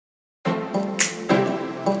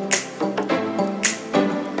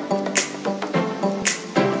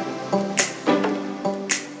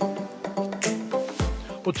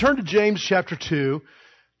Well, turn to James chapter 2.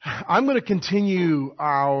 I'm going to continue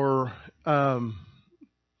our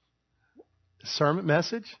sermon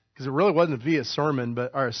message, because it really wasn't a sermon,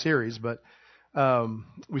 or a series, but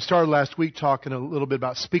we started last week talking a little bit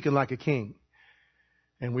about speaking like a king.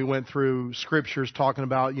 And we went through scriptures talking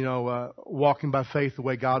about, walking by faith the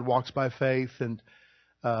way God walks by faith. And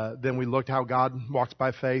then we looked how God walks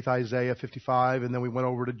by faith, Isaiah 55. And then we went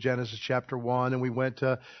over to Genesis chapter 1. And we went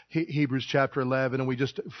to Hebrews chapter 11. And we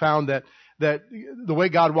just found that the way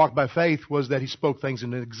God walked by faith was that He spoke things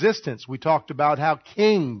into existence. We talked about how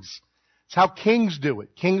it's how kings do it.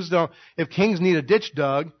 If kings need a ditch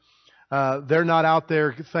dug, they're not out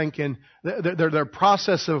there thinking, their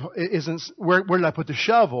process isn't, where did I put the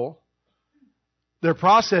shovel? Their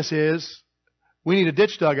process is, we need a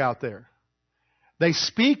ditch dug out there. They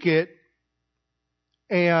speak it,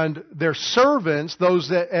 and their servants, those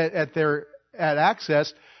that at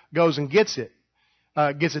access, goes and gets it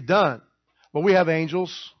done. But we have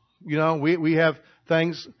angels, we have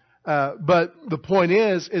things, but the point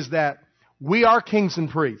is that we are kings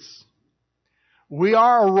and priests. We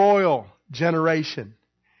are a royal generation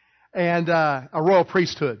and a royal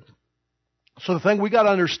priesthood. So the thing we got to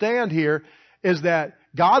understand here is that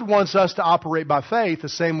God wants us to operate by faith the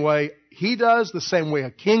same way He does, the same way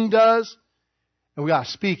a king does, and we got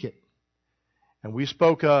to speak it. And we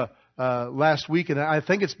spoke last week, and I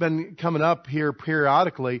think it's been coming up here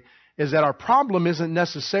periodically, is that our problem isn't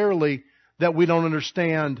necessarily that we don't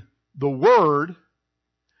understand the Word,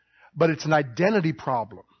 but it's an identity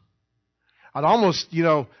problem. I'd almost,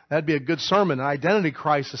 that'd be a good sermon, an identity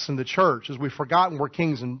crisis in the church, as we've forgotten we're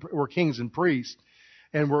kings and priests,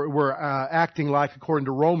 and we're acting like, according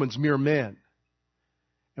to Romans, mere men.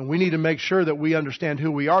 And we need to make sure that we understand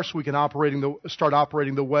who we are, so we can start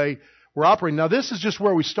operating the way we're operating. Now, this is just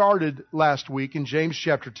where we started last week in James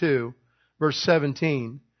chapter 2, verse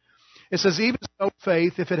 17. It says, "Even so,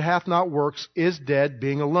 faith, if it hath not works, is dead,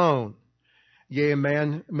 being alone. Yea, a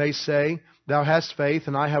man may say, Thou hast faith,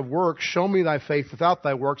 and I have works. Show me thy faith without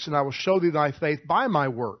thy works, and I will show thee thy faith by my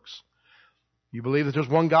works. You believe that there's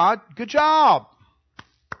one God? Good job."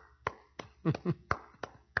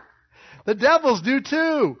 The devils do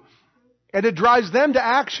too. And it drives them to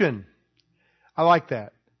action. I like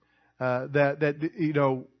that.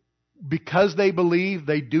 Because they believe,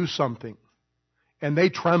 they do something. And they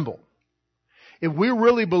tremble. If we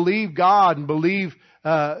really believe God and believe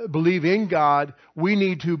in God, we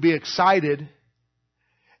need to be excited,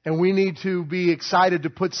 and we need to be excited to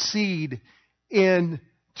put seed into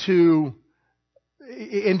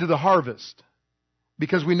the harvest,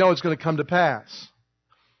 because we know it's going to come to pass.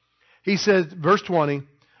 He says, verse 20,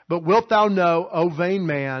 "But wilt thou know, O vain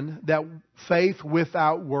man, that faith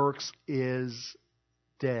without works is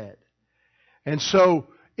dead." And so,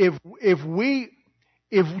 if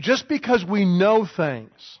just because we know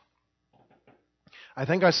things, I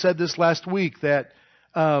think I said this last week, that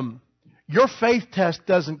your faith test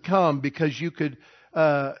doesn't come because you could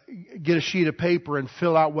get a sheet of paper and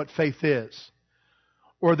fill out what faith is,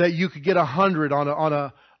 or that you could get 100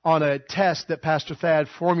 on a test that Pastor Thad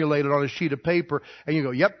formulated on a sheet of paper, and you go,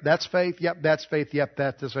 "Yep, that's faith. Yep, that's faith. Yep,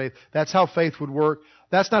 that's faith." That's how faith would work.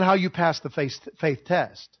 That's not how you pass the faith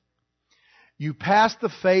test. You pass the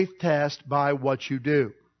faith test by what you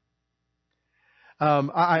do.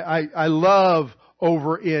 I love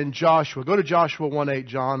over in Joshua. Go to Joshua 1:8,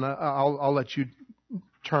 John. I'll let you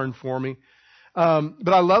turn for me.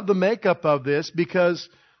 But I love the makeup of this because,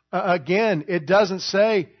 again, it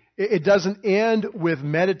doesn't end with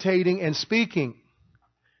meditating and speaking.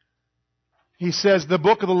 He says, "The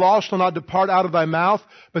book of the law shall not depart out of thy mouth,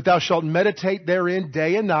 but thou shalt meditate therein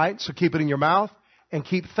day and night." So keep it in your mouth and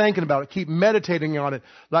keep thinking about it. Keep meditating on it,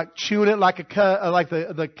 like chewing it like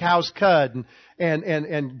the cow's cud,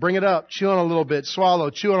 and bring it up, chew on it a little bit,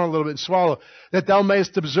 swallow, chew on it a little bit, and swallow. "That thou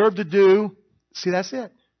mayest observe to do." See, that's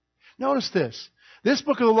it. Notice this. "This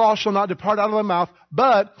book of the law shall not depart out of thy mouth,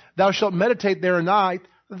 but thou shalt meditate there at night."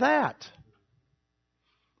 That.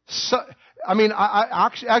 So,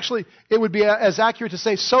 actually, it would be as accurate to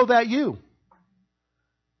say, "so that you."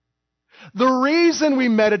 The reason we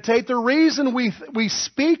meditate, the reason we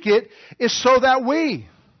speak it, is so that we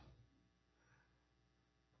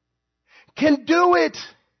can do it.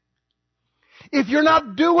 If you're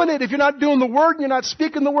not doing it, if you're not doing the Word, and you're not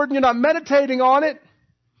speaking the Word, and you're not meditating on it,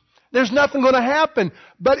 there's nothing going to happen.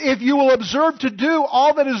 But if you will observe to do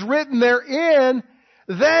all that is written therein,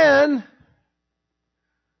 then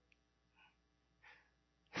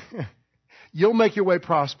you'll make your way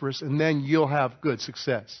prosperous, and then you'll have good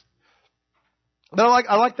success. But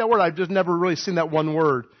I like that word. I've just never really seen that one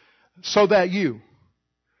word. So that you.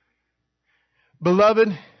 Beloved,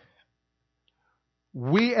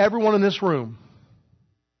 everyone in this room,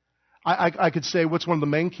 I could say what's one of the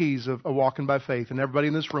main keys of walking by faith, and everybody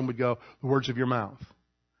in this room would go, the words of your mouth.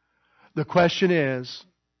 The question is,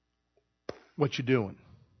 what you doing?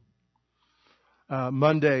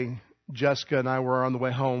 Monday, Jessica and I were on the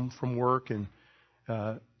way home from work, and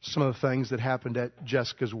some of the things that happened at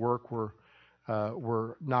Jessica's work were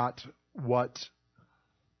not what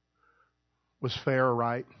was fair or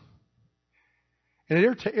right. And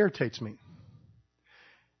it irritates me.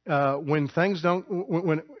 When things don't,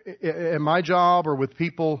 when in my job or with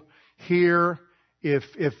people here, if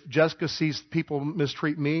Jessica sees people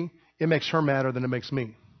mistreat me, it makes her madder than it makes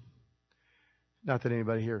me. Not that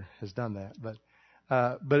anybody here has done that, but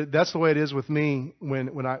that's the way it is with me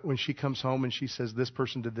when she comes home and she says this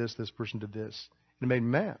person did this person did this. It made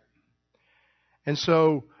me mad. And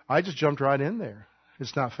so I just jumped right in there.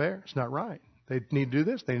 It's not fair. It's not right. They need to do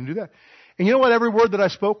this. They need to do that. And you know what? Every word that I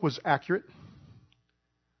spoke was accurate.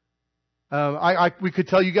 We could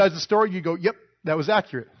tell you guys the story. You go, yep, that was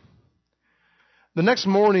accurate. The next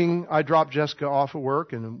morning, I dropped Jessica off at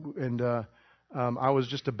work, and I was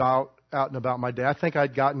just out and about my day. I think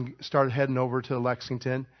I'd started heading over to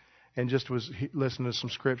Lexington, and just was listening to some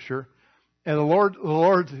scripture. And the Lord,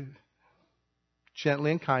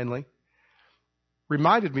 gently and kindly,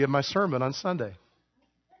 reminded me of my sermon on Sunday.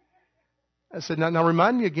 I said, now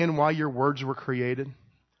remind me again why your words were created.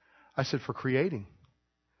 I said, for creating.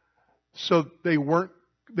 So they weren't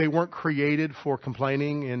created for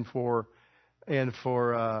complaining and for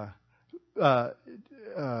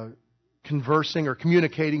conversing or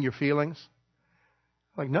communicating your feelings.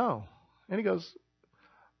 Like, no. And he goes,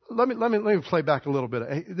 let me play back a little bit.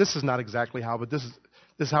 Hey, this is not exactly how, but this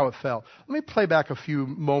is how it felt. Let me play back a few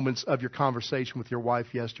moments of your conversation with your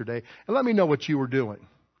wife yesterday, and let me know what you were doing.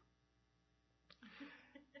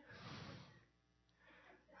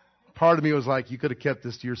 Part of me was like, you could have kept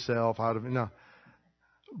this to yourself. No.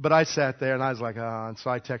 But I sat there and I was like, and so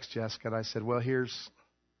I texted Jessica and I said, well, here's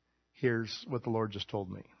what the Lord just told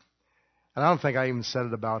me. And I don't think I even said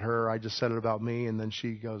it about her. I just said it about me. And then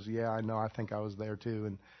she goes, yeah, I know. I think I was there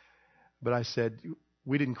too. But I said,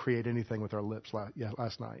 we didn't create anything with our lips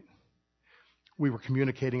last night. We were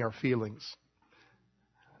communicating our feelings.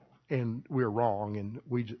 And we were wrong. And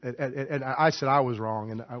I said I was wrong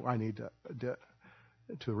and I need to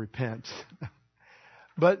repent.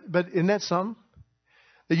 But isn't that something?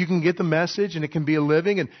 That you can get the message and it can be a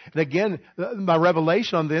living. And again, my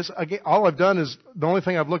revelation on this, again, all I've done is, the only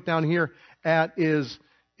thing I've looked down here at is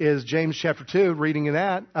James chapter 2, reading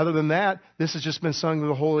that. Other than that, this has just been something that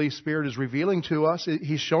the Holy Spirit is revealing to us.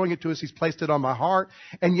 He's showing it to us. He's placed it on my heart.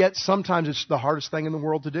 And yet sometimes it's the hardest thing in the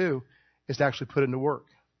world to do is to actually put it into work.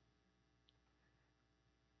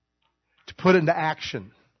 To put it into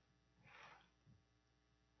action.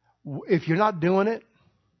 If you're not doing it,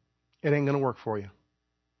 it ain't going to work for you.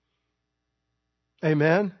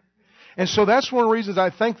 Amen? And so that's one of the reasons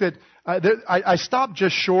I think that I stopped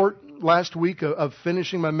just short last week of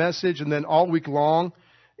finishing my message, and then all week long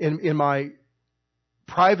in my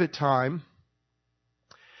private time.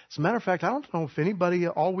 As a matter of fact, I don't know if anybody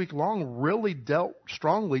all week long really dealt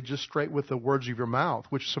strongly just straight with the words of your mouth,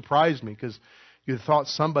 which surprised me because you thought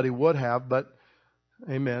somebody would have, but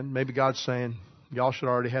amen. Maybe God's saying, y'all should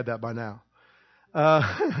already have that by now.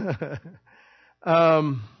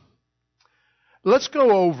 Let's go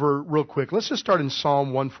over real quick. Let's just start in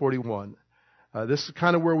Psalm 141. This is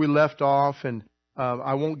kind of where we left off, and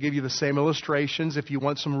I won't give you the same illustrations. If you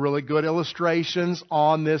want some really good illustrations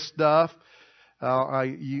on this stuff,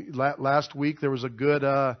 last week there was a good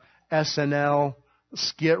SNL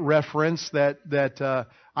skit reference that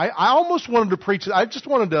I almost wanted to preach. I just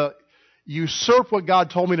wanted to usurp what God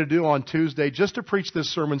told me to do on Tuesday just to preach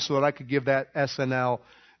this sermon so that I could give that SNL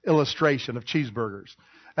illustration of cheeseburgers.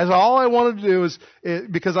 That's all I wanted to do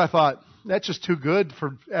because I thought that's just too good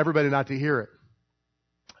for everybody not to hear it.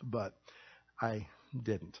 But I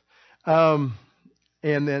didn't. And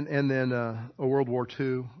then a World War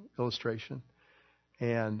II illustration.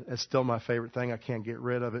 And it's still my favorite thing. I can't get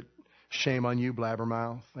rid of it. Shame on you,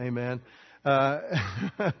 blabbermouth. Amen.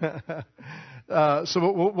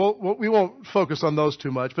 So we won't focus on those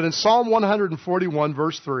too much. But in Psalm 141,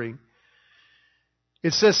 verse 3,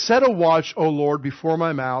 it says, set a watch, O Lord, before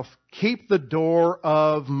my mouth. Keep the door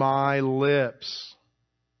of my lips.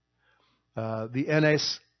 The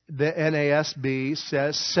NASB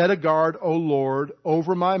says, set a guard, O Lord,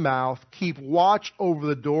 over my mouth. Keep watch over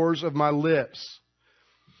the doors of my lips.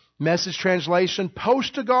 Message translation,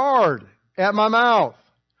 post a guard at my mouth.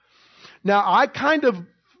 Now, I kind of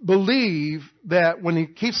believe that when he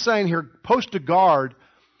keeps saying here, post a guard,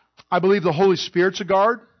 I believe the Holy Spirit's a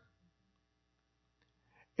guard.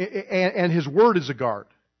 And His Word is a guard.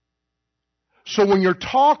 So when you're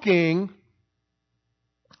talking,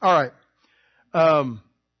 all right,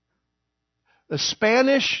 the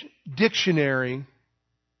Spanish dictionary,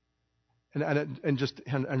 and just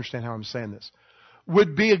understand how I'm saying this,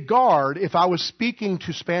 would be a guard if I was speaking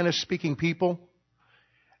to Spanish-speaking people,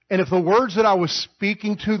 and if the words that I was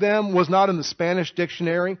speaking to them was not in the Spanish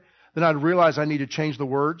dictionary, then I'd realize I need to change the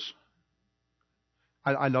words.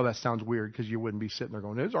 I know that sounds weird because you wouldn't be sitting there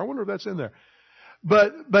going, I wonder if that's in there.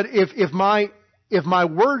 But if my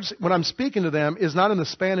words when I'm speaking to them is not in the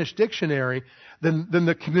Spanish dictionary, then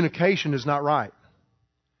the communication is not right.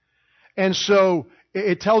 And so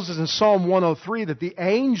it tells us in Psalm 103 that the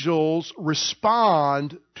angels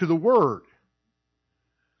respond to the Word.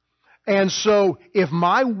 And so if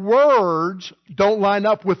my words don't line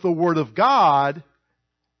up with the Word of God,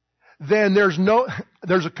 then there's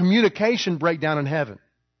a communication breakdown in heaven.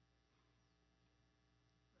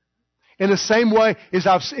 In the same way as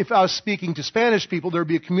if I was speaking to Spanish people, there would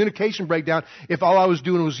be a communication breakdown if all I was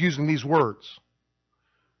doing was using these words.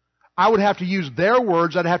 I would have to use their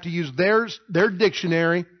words, I'd have to use their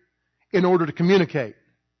dictionary in order to communicate.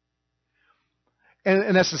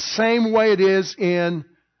 And that's the same way it is in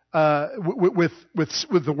with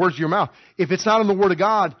the words of your mouth. If it's not in the Word of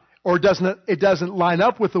God, or it doesn't line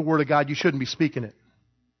up with the Word of God, you shouldn't be speaking it.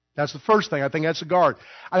 That's the first thing. I think that's a guard.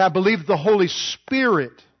 And I believe the Holy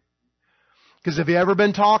Spirit, because have you ever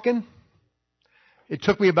been talking? It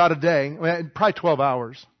took me about a day, probably 12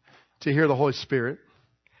 hours, to hear the Holy Spirit.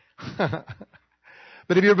 But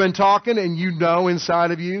have you ever been talking and you know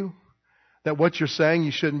inside of you that what you're saying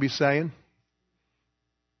you shouldn't be saying?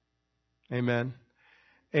 Amen.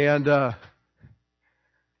 And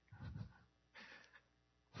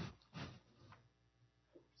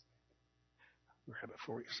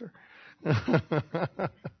for you, sir.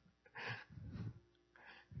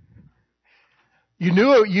 You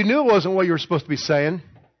knew it wasn't what you were supposed to be saying,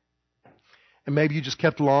 and maybe you just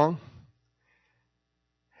kept along.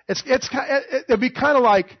 It'd be kind of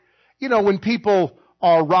like, when people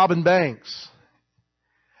are robbing banks.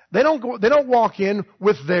 They don't walk in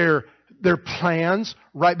with their plans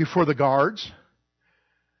right before the guards.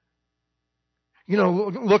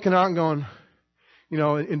 Looking out and going,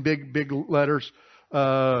 in big letters,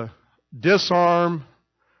 disarm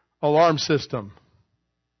alarm system.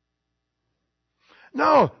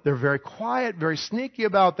 No, they're very quiet, very sneaky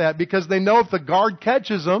about that, because they know if the guard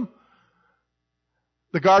catches them,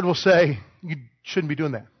 the guard will say, you shouldn't be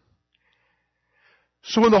doing that.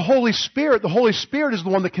 So when the Holy Spirit is the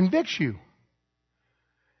one that convicts you.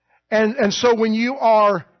 And so when you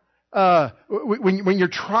are when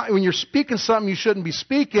you're speaking something you shouldn't be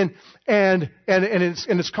speaking, and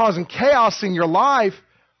it's causing chaos in your life,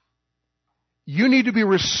 you need to be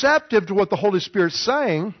receptive to what the Holy Spirit's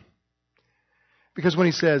saying, because when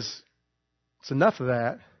He says, it's enough of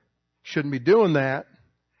that, shouldn't be doing that,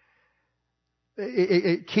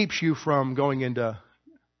 it keeps you from going into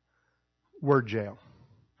word jail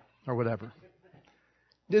or whatever.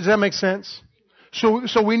 Does that make sense?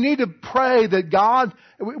 So we need to pray that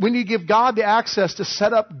we need to give God the access to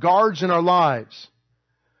set up guards in our lives.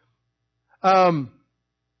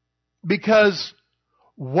 Because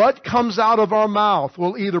what comes out of our mouth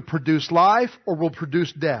will either produce life or will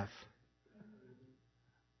produce death.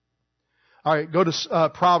 All right, go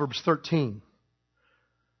to Proverbs 13.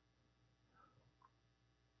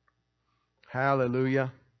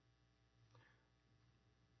 Hallelujah.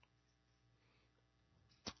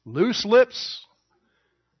 Loose lips.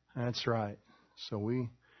 That's right. So we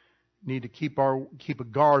need to keep a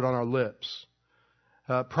guard on our lips.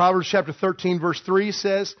 Proverbs chapter 13 verse 3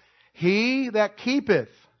 says, "He that keepeth,"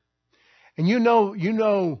 and you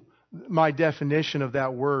know my definition of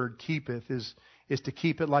that word keepeth is to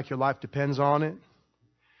keep it like your life depends on it.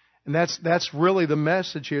 And that's really the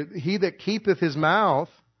message here. He that keepeth his mouth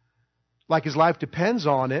like his life depends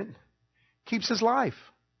on it keeps his life.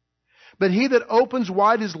 But he that opens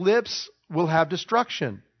wide his lips will have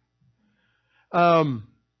destruction. The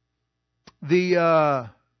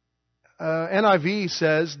NIV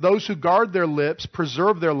says, "Those who guard their lips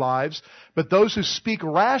preserve their lives, but those who speak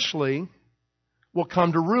rashly will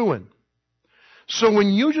come to ruin." So when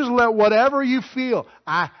you just let whatever you feel,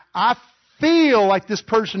 I feel like this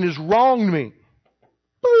person has wronged me.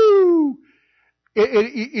 Boo!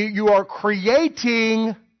 You are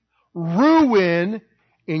creating ruin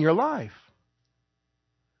in your life.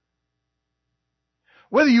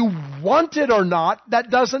 Whether you want it or not, that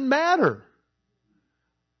doesn't matter.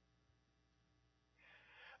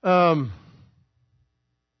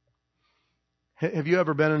 Have you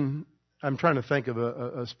ever been in, I'm trying to think of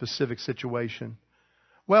a specific situation.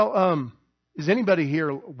 Well, does anybody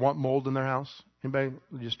here want mold in their house? Anybody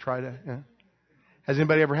just try to? Yeah. Has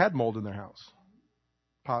anybody ever had mold in their house?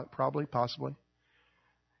 Probably, possibly.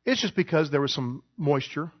 It's just because there was some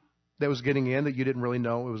moisture that was getting in that you didn't really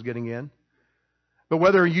know it was getting in. But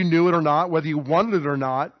whether you knew it or not, whether you wanted it or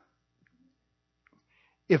not,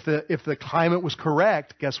 if the climate was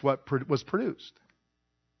correct, guess what was produced?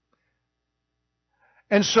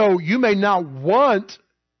 And so you may not want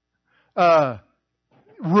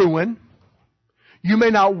ruin. You may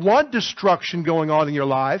not want destruction going on in your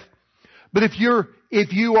life. But if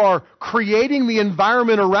you are creating the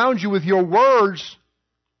environment around you with your words,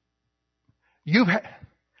 I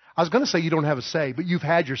was going to say you don't have a say, but you've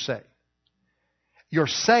had your say. Your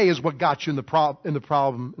say is what got you in the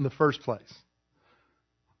problem in the first place.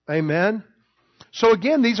 Amen? So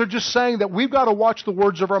again, these are just saying that we've got to watch the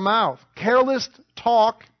words of our mouth. Careless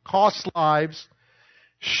talk costs lives.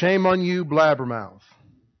 Shame on you, blabbermouth.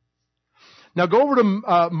 Now go over to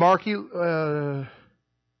Mark 11,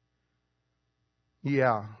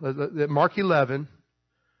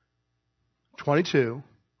 22.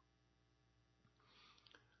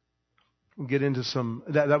 We'll get into some,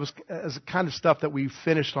 that was the kind of stuff that we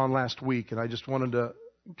finished on last week, and I just wanted to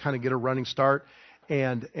kind of get a running start.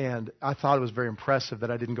 And I thought it was very impressive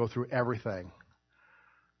that I didn't go through everything.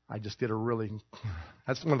 I just did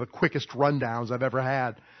that's one of the quickest rundowns I've ever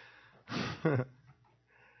had.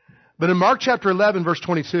 But in Mark chapter 11, verse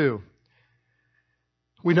 22,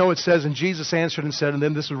 we know it says, and Jesus answered and said, and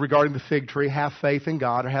then this is regarding the fig tree, have faith in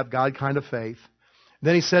God, or have God kind of faith.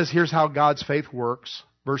 Then he says, here's how God's faith works.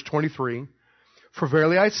 Verse 23, for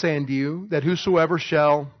verily I say unto you, that whosoever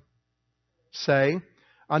shall say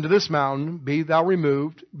unto this mountain, be thou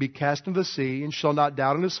removed, be cast into the sea, and shall not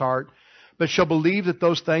doubt in his heart, but shall believe that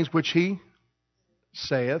those things which he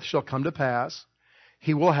saith shall come to pass,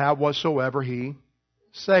 he will have whatsoever he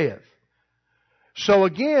saith. So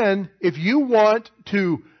again, if you want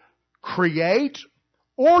to create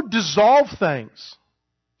or dissolve things,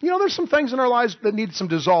 there's some things in our lives that need some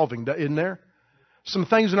dissolving, isn't there? Some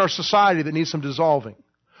things in our society that need some dissolving.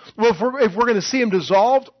 Well, if we're going to see them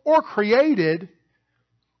dissolved or created,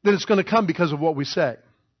 then it's going to come because of what we say.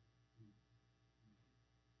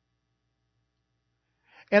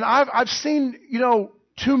 And I've seen,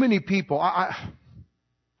 too many people. I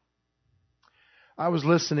was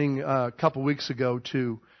listening a couple weeks ago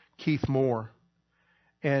to Keith Moore,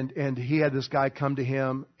 and he had this guy come to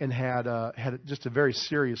him and had just a very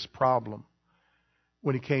serious problem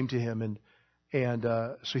when he came to him, and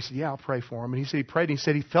so he said, "Yeah, I'll pray for him." And he said he prayed, and he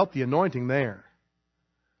said he felt the anointing there,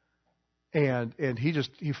 and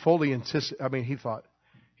he fully anticipated. I mean, he thought,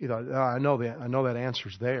 oh, I know that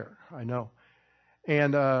answer's there. I know.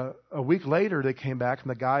 And a week later, they came back,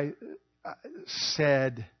 and the guy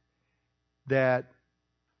said that,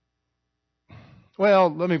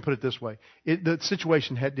 well, let me put it this way. The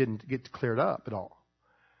situation didn't get cleared up at all.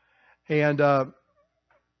 And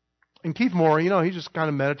Keith Moore, he's just kind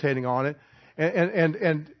of meditating on it.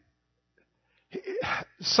 And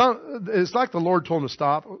it's like the Lord told him to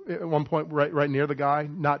stop at one point right near the guy,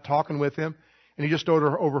 not talking with him. And he just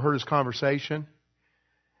overheard his conversation.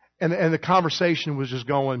 And the conversation was just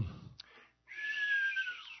going,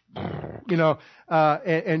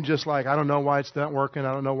 and just like, I don't know why it's not working.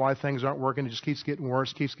 I don't know why things aren't working. It just keeps getting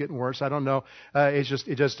worse. I don't know. It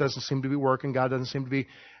just doesn't seem to be working. God doesn't seem to be.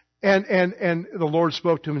 And the Lord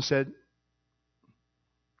spoke to him and said,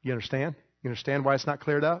 you understand? You understand why it's not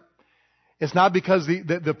cleared up? It's not because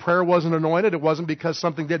the prayer wasn't anointed. It wasn't because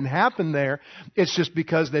something didn't happen there. It's just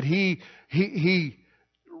because that he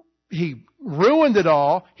ruined it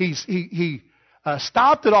all. He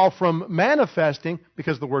stopped it all from manifesting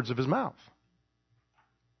because of the words of his mouth.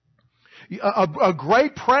 A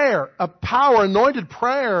great prayer, a power anointed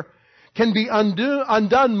prayer, can be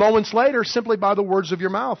undone moments later simply by the words of your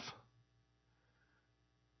mouth.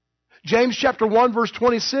 James chapter 1 verse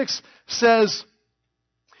 26 says,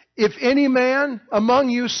 if any man among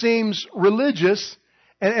you seems religious,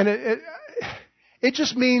 and it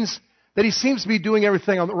just means that he seems to be doing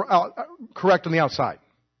everything correct on the outside.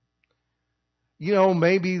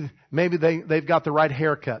 Maybe they've got the right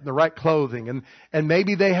haircut, the right clothing, and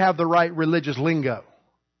maybe they have the right religious lingo.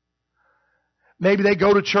 Maybe they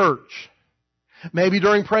go to church. Maybe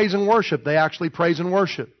during praise and worship, they actually praise and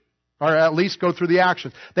worship. Or at least go through the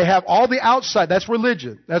actions. They have all the outside. That's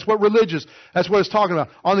religion. That's what it's talking about.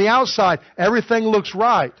 On the outside, everything looks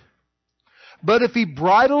right. But if he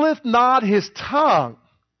bridleth not his tongue,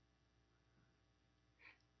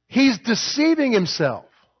 he's deceiving himself.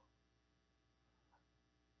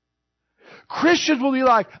 Christians will be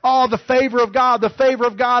like, oh, the favor of God, the favor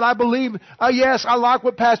of God. I believe, yes, I like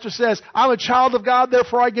what Pastor says. I'm a child of God,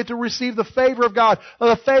 therefore I get to receive the favor of God,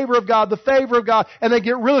 the favor of God, the favor of God. And they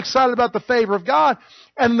get real excited about the favor of God.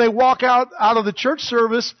 And they walk out of the church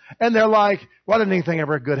service and they're like, why didn't anything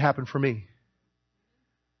ever good happen for me?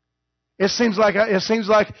 It seems like,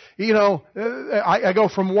 you know, I go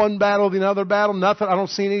from one battle to another battle, nothing. I don't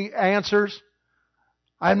see any answers.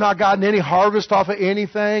 I have not gotten any harvest off of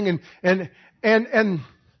anything, and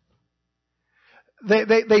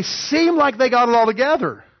they seem like they got it all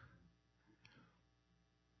together.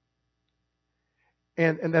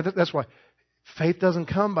 And that's why faith doesn't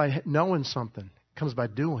come by knowing something. It comes by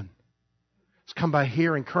doing. It's come by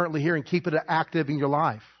hearing, currently hearing, keep it active in your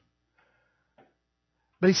life.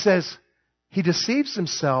 But he says, he deceives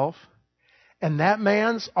himself, and that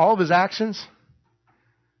man's, all of his actions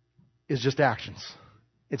is just actions.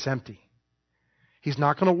 It's empty. He's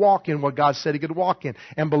not going to walk in what God said he could walk in.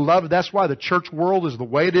 And beloved, that's why the church world is the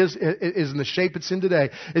way it is in the shape it's in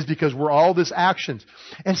today, is because we're all this actions.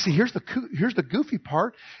 And see, here's the goofy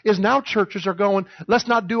part, is now churches are going, let's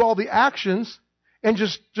not do all the actions and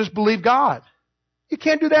just believe God. You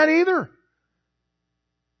can't do that either.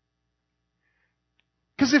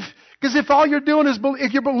 Because if all you're doing is,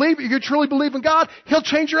 if you truly believe in God, He'll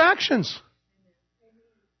change your actions.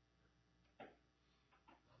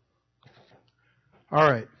 All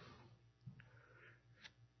right.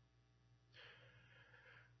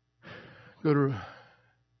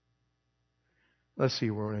 Let's see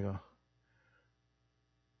where we're going to go.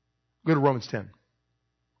 Go to Romans 10.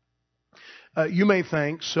 You may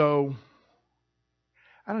think, so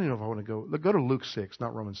I don't even know if I want to go. Go to Luke 6,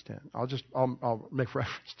 not Romans 10. I'll make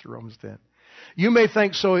reference to Romans 10. You may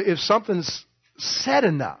think, so if something's said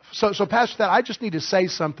enough. So Pastor, that I just need to say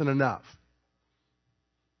something enough.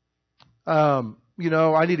 You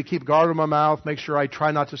know, I need to keep guard on my mouth, make sure I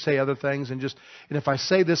try not to say other things, and if I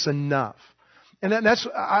say this enough. And that's,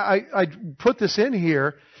 I put this in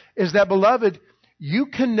here, is that, beloved, you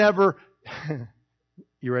can never,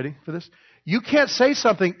 you ready for this? You can't say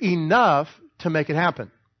something enough to make it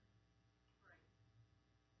happen.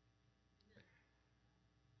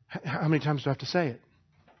 How many times do I have to say it?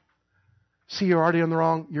 See, you're already on the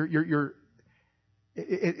wrong,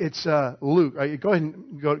 it's Luke. Go ahead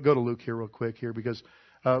and go to Luke here real quick here, because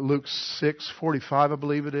Luke 6:45, I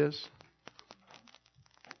believe it is.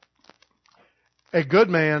 A good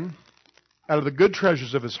man, out of the good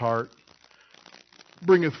treasures of his heart,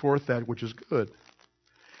 bringeth forth that which is good.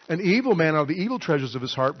 An evil man, out of the evil treasures of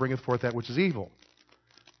his heart, bringeth forth that which is evil.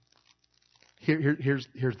 Here's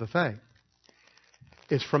the thing.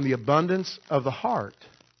 It's from the abundance of the heart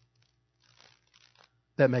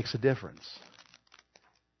that makes a difference.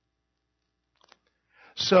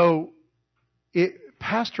 So,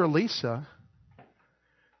 Pastor Lisa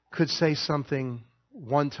could say something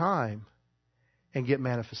one time and get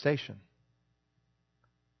manifestation.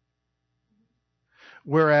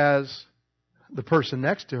 Whereas the person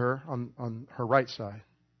next to her, on her right side,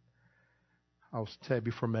 I'll tell you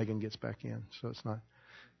before Megan gets back in, so it's not.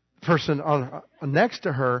 The person next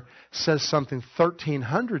to her says something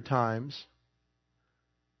 1,300 times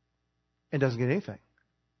and doesn't get anything.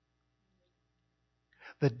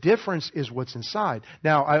 The difference is what's inside.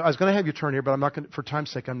 Now, I was going to have you turn here, but I'm not going to, for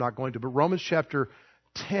time's sake, I'm not going to. But Romans chapter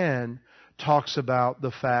 10 talks about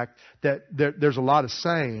the fact that there's a lot of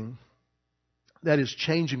saying that is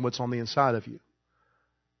changing what's on the inside of you.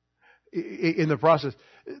 In the process,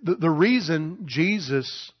 the reason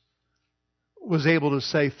Jesus was able to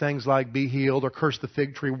say things like "be healed" or "curse the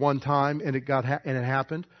fig tree" one time and it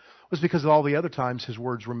happened was because of all the other times His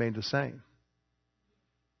words remained the same.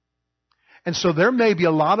 And so there may be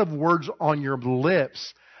a lot of words on your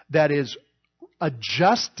lips that is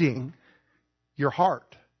adjusting your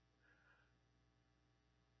heart.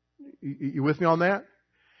 You with me on that?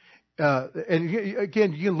 And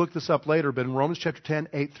again, you can look this up later, but in Romans chapter 10,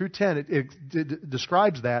 8 through 10, it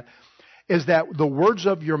describes that, is that the words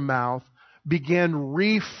of your mouth begin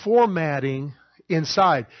reformatting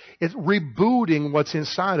inside. It's rebooting what's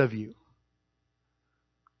inside of you.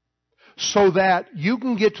 So that you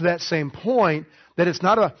can get to that same point that it's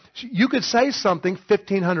not you could say something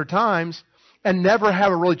 1,500 times and never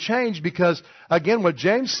have it really change, because, again, what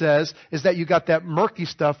James says is that you got that murky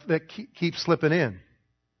stuff that keeps slipping in.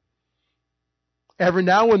 Every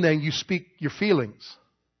now and then you speak your feelings.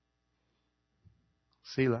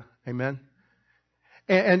 Selah. Amen.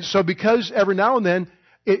 And so because every now and then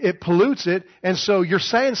it pollutes it, and so you're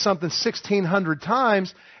saying something 1,600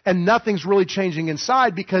 times and nothing's really changing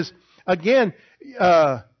inside, because, again,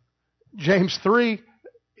 James 3,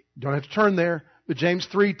 don't have to turn there, But James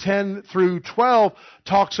 3:10 through 12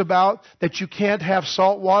 talks about that you can't have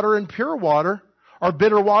salt water and pure water, or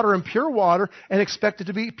bitter water and pure water, and expect it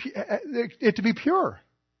to be pure.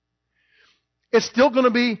 It's still going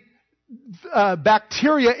to be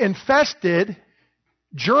bacteria infested,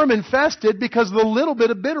 germ infested, because of the little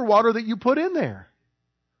bit of bitter water that you put in there.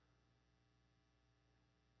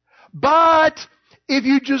 But if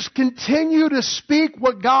you just continue to speak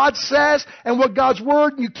what God says and what God's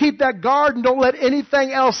Word, and you keep that guard and don't let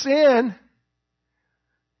anything else in,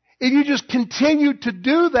 if you just continue to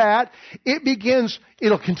do that,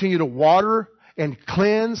 it'll continue to water and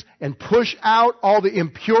cleanse and push out all the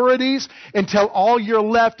impurities until all you're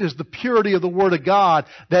left is the purity of the Word of God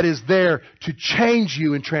that is there to change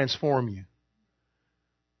you and transform you.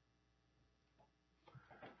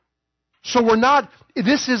 So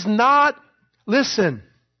listen,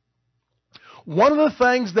 one of the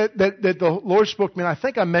things that the Lord spoke to me, and I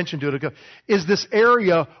think I mentioned it ago, is this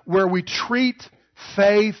area where we treat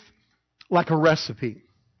faith like a recipe.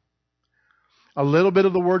 A little bit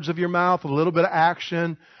of the words of your mouth, a little bit of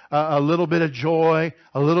action, a little bit of joy,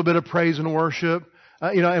 a little bit of praise and worship.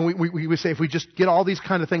 And we say if we just get all these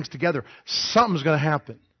kind of things together, something's going to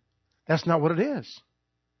happen. That's not what it is.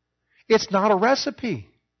 It's not a recipe.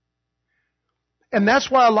 And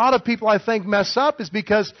that's why a lot of people, I think, mess up, is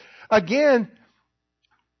because, again,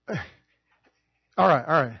 all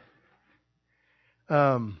right.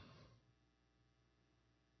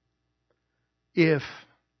 If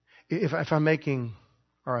I'm making,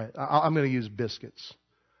 all right, I'm going to use biscuits.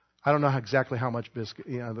 I don't know exactly how much biscuit,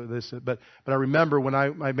 but I remember when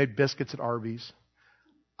I made biscuits at Arby's,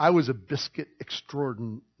 I was a biscuit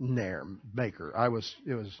extraordinaire maker.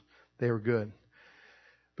 They were good.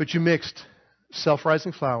 But you mixed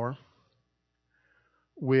self-rising flour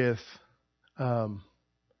with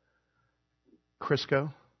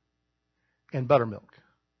Crisco and buttermilk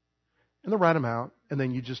in the right amount, and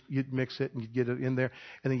then you'd mix it and you'd get it in there,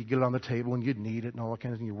 and then you'd get it on the table and you'd knead it and all that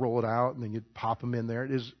kind of thing. You roll it out and then you'd pop them in there.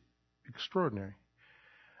 It is extraordinary.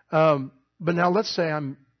 But now let's say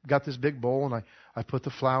I'm got this big bowl and I put the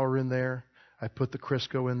flour in there, I put the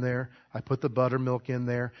Crisco in there, I put the buttermilk in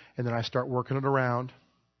there, and then I start working it around.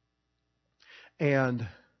 And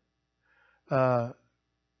I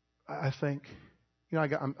think,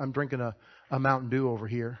 I'm drinking a Mountain Dew over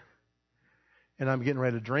here, and I'm getting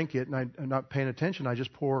ready to drink it, and I'm not paying attention. I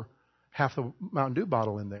just pour half the Mountain Dew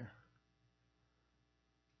bottle in there.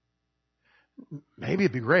 Maybe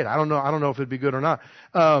it'd be great. I don't know. I don't know if it'd be good or not.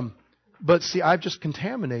 But see, I've just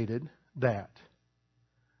contaminated that,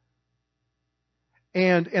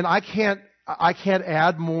 and I can't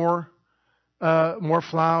add more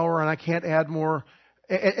flour, and I can't add more.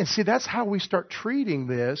 And see, that's how we start treating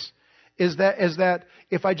this. Is that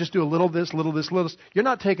if I just do a little this, you're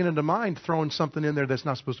not taking into mind throwing something in there that's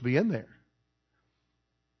not supposed to be in there.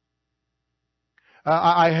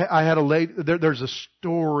 I had a lady. There's a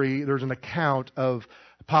story. There's an account of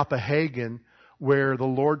Papa Hagen where the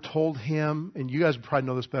Lord told him, and you guys probably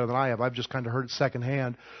know this better than I have. I've just kind of heard it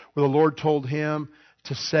secondhand, where the Lord told him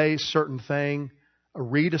to say a certain thing,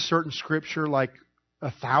 read a certain scripture like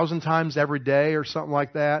 1,000 times every day or something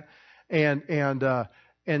like that, and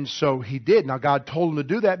so he did. Now God told him to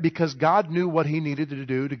do that because God knew what he needed to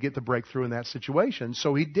do to get the breakthrough in that situation.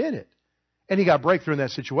 So he did it, and he got breakthrough in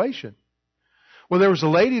that situation. Well, there was a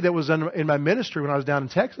lady that was in my ministry when I was down in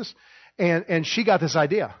Texas, and she got this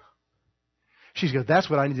idea. She goes, "That's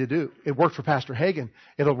what I need to do. It worked for Pastor Hagen.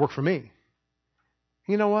 It'll work for me."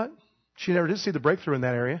 You know what? She never did see the breakthrough in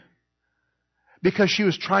that area because she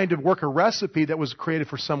was trying to work a recipe that was created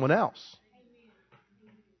for someone else.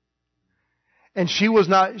 And it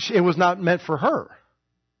was not meant for her.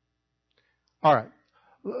 All right.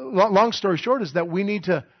 Long story short is that we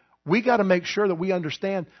got to make sure that we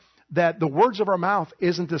understand that the words of our mouth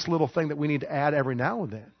isn't this little thing that we need to add every now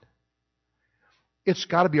and then. It's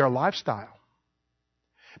got to be our lifestyle.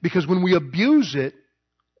 Because when we abuse it,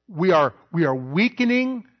 we are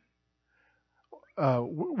weakening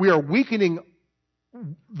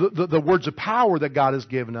the words of power that God has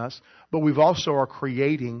given us, but we've also are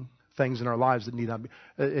creating things in our lives that need not be.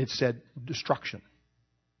 It said destruction.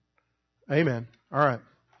 Amen. All right.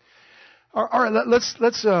 All right.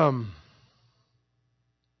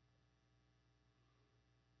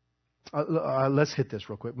 Let's hit this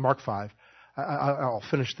real quick. Mark 5. I'll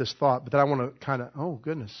finish this thought, but then I want to kind of. Oh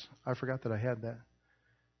goodness, I forgot that I had that.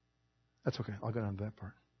 That's okay. I'll go down to that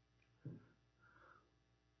part.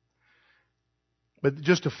 But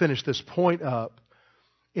just to finish this point up,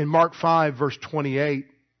 in Mark 5, verse 28,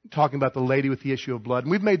 talking about the lady with the issue of blood,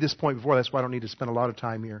 and we've made this point before, that's why I don't need to spend a lot of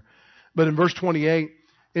time here. But in verse 28,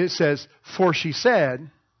 it says, for she said,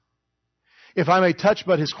 if I may touch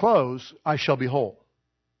but his clothes, I shall be whole.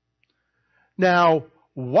 Now,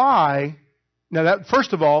 why? Now, that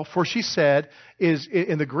first of all, for she said is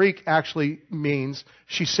in the Greek actually means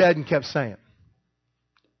she said and kept saying.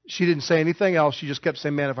 She didn't say anything else. She just kept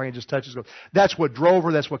saying, man, if I can just touch his clothes. That's what drove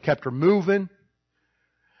her. That's what kept her moving.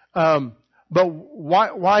 But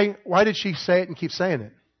why did she say it and keep saying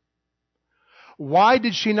it? Why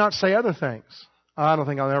did she not say other things? I don't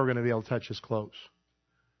think I'm ever going to be able to touch his clothes.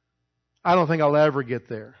 I don't think I'll ever get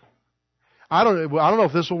there. I don't know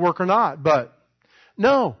if this will work or not, but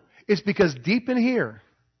no, it's because deep in here,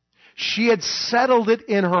 she had settled it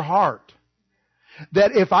in her heart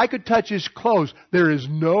that if I could touch his clothes, there is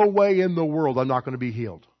no way in the world I'm not going to be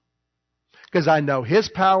healed. Because I know his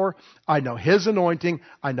power, I know his anointing,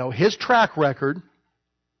 I know his track record.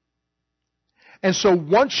 And so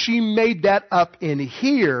once she made that up in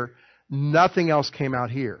here, nothing else came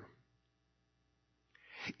out here.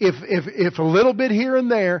 If a little bit here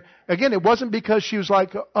and there, again, it wasn't because she was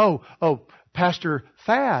like, oh, Pastor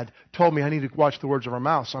Thad told me I need to watch the words of her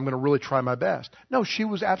mouth, so I'm going to really try my best. No, she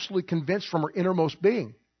was absolutely convinced from her innermost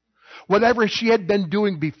being. Whatever she had been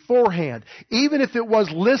doing beforehand, even if it was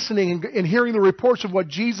listening and hearing the reports of what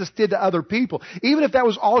Jesus did to other people, even if that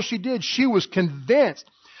was all she did, she was convinced.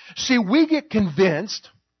 See, we get convinced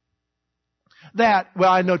that,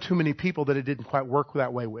 well, I know too many people that it didn't quite work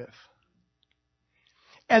that way with.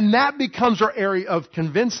 And that becomes our area of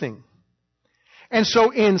convincing. And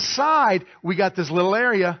so inside, we got this little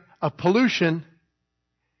area of pollution.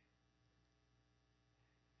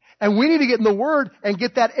 And we need to get in the Word and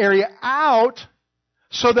get that area out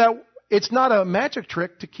so that it's not a magic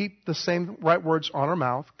trick to keep the same right words on her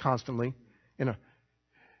mouth constantly.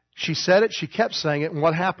 She said it, she kept saying it, and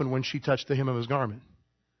what happened when she touched the hem of his garment?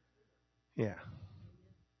 Yeah.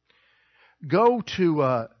 Go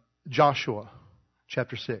to Joshua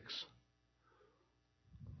chapter 6.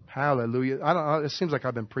 Hallelujah. I don't know, it seems like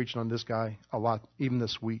I've been preaching on this guy a lot, even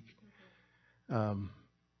this week.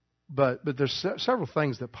 But there's several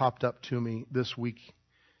things that popped up to me this week.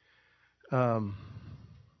 That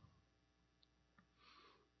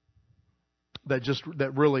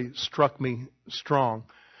really struck me strong.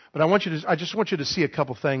 But I just want you to see a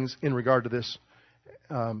couple things in regard to this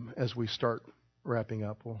as we start wrapping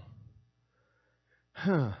up. Well,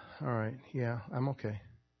 all right. Yeah, I'm okay.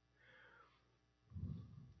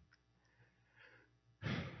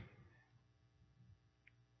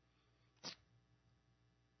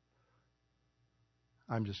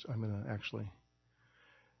 I'm going to actually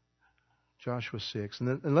Joshua 6,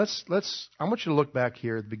 and let's. I want you to look back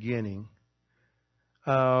here at the beginning,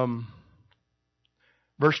 verse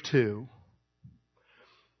 2.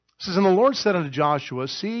 It says, "And the Lord said unto Joshua,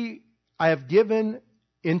 See, I have given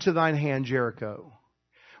into thine hand Jericho,"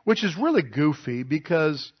 which is really goofy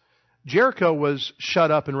because Jericho was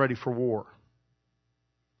shut up and ready for war,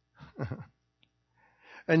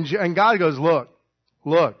 and God goes,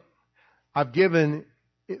 "Look, I've given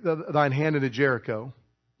thine hand into Jericho."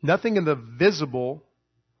 Nothing in the visible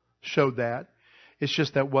showed that. It's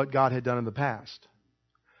just that what God had done in the past.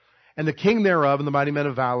 "And the king thereof and the mighty men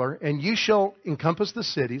of valor, and ye shall encompass the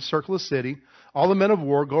city," circle the city, "all the men of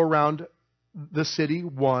war go around the city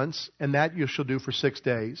once, and that you shall do for 6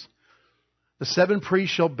 days. The 7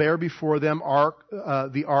 priests shall bear before them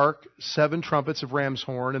the ark, 7 trumpets of ram's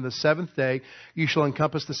horn, and the 7th day you shall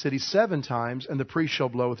encompass the city 7 times, and the priests shall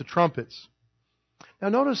blow with the trumpets." Now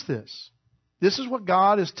notice this. This is what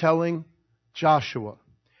God is telling Joshua.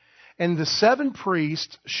 "And the 7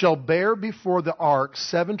 priests shall bear before the ark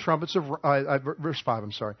 7 trumpets of..." verse 5,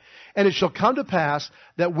 I'm sorry. "And it shall come to pass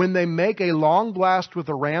that when they make a long blast with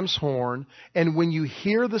the ram's horn, and when you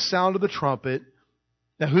hear the sound of the trumpet..."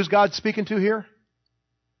 Now who's God speaking to here?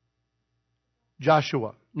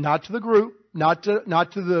 Joshua. Not to the group, not to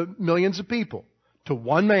the millions of people. To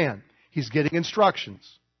one man. He's getting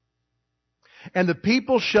instructions. "And the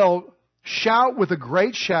people shall shout with a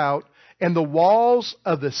great shout, and the walls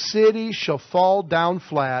of the city shall fall down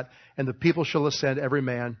flat, and the people shall ascend every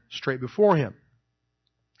man straight before him."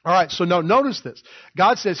 All right, so now notice this.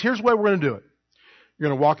 God says, here's the way we're going to do it. You're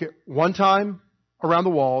going to walk it one time around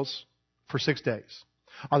the walls for 6 days.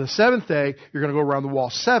 On the 7th day, you're going to go around the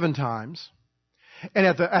wall 7 times. And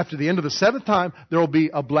after the end of the 7th time, there will be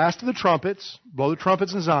a blast of the trumpets, blow the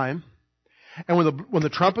trumpets in Zion. And when the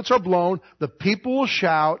trumpets are blown, the people will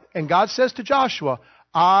shout, and God says to Joshua,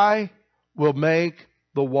 "I will make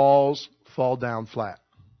the walls fall down flat."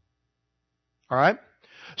 All right?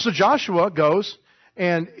 So Joshua goes,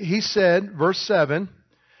 and he said, verse 7,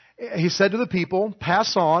 he said to the people,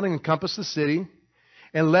 "Pass on and encompass the city,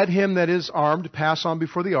 and let him that is armed pass on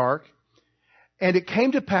before the ark. And it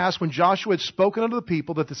came to pass when Joshua had spoken unto the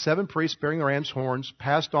people that the 7 priests bearing the ram's horns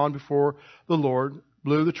passed on before the Lord,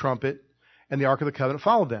 blew the trumpet, and the ark of the covenant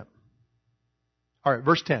followed them. All right,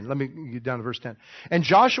 verse 10. Let me get down to verse 10. And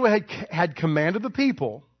Joshua had commanded the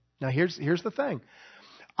people. Now here's the thing.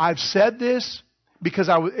 I've said this because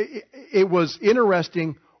it was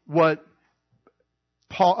interesting what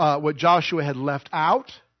Joshua had left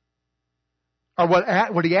out, or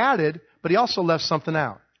what he added, but he also left something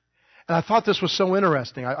out. And I thought this was so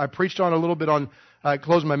interesting. I preached on a little bit I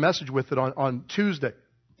closed my message with it on Tuesday.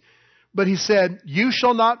 But he said, you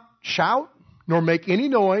shall not shout, nor make any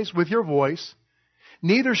noise with your voice,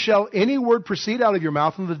 neither shall any word proceed out of your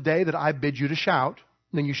mouth on the day that I bid you to shout,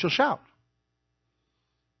 then you shall shout.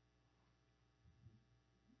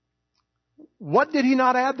 What did he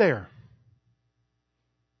not add there?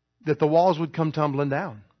 That the walls would come tumbling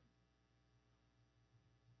down.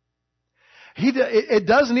 It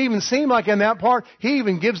doesn't even seem like in that part, he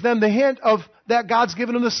even gives them the hint of that God's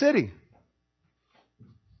given them the city.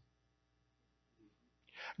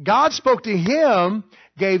 God spoke to him,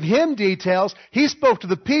 gave him details. He spoke to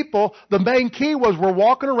the people. The main key was we're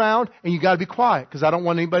walking around and you got to be quiet because I don't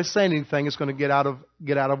want anybody saying anything that's going to get out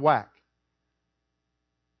of whack.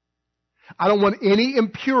 I don't want any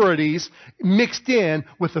impurities mixed in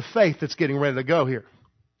with the faith that's getting ready to go here.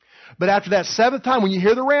 But after that 7th time, when you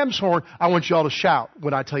hear the ram's horn, I want you all to shout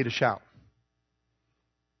when I tell you to shout.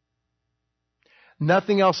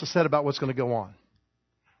 Nothing else is said about what's going to go on.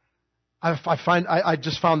 I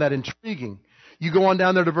just found that intriguing. You go on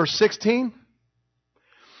down there to verse 16.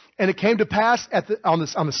 And it came to pass on the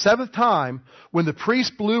 7th time, when the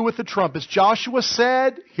priest blew with the trumpets, Joshua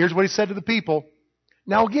said, here's what he said to the people.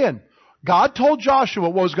 Now again, God told Joshua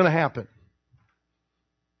what was going to happen.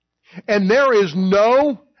 And there is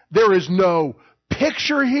no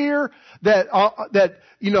picture here that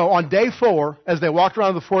on day 4, as they walked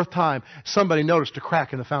around the 4th time, somebody noticed a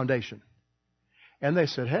crack in the foundation. And they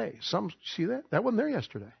said, hey, see that? That wasn't there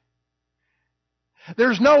yesterday.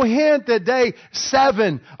 There's no hint that day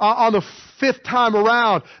 7, on the 5th time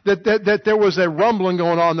around, that there was a rumbling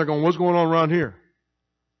going on. They're going, what's going on around here?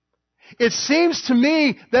 It seems to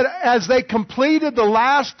me that as they completed the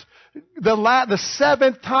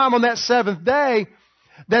 7th time on that 7th day,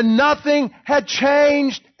 that nothing had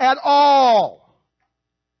changed at all.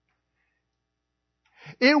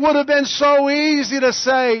 It would have been so easy to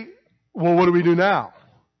say, well, what do we do now?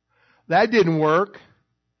 That didn't work.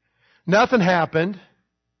 Nothing happened.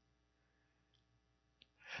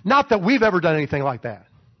 Not that we've ever done anything like that.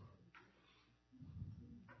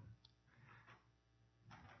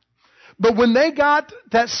 But when they got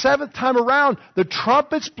that 7th time around, the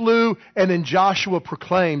trumpets blew and then Joshua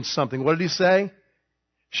proclaimed something. What did he say?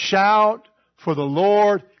 Shout, for the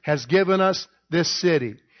Lord has given us this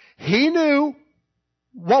city. He knew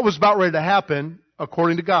what was about ready to happen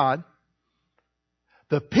according to God.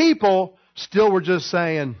 The people still were just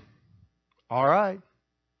saying, all right,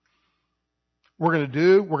 we're going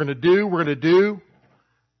to do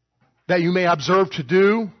that you may observe to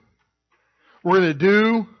do. We're going to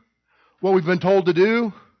do what we've been told to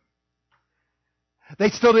do. They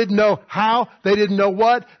still didn't know how. They didn't know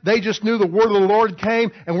what. They just knew the word of the Lord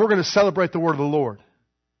came, and we're going to celebrate the word of the Lord.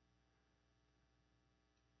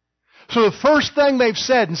 So the first thing they've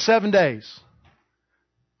said in 7 days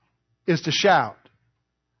is to shout,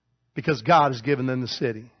 because God has given them the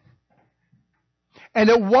city. And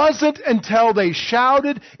it wasn't until they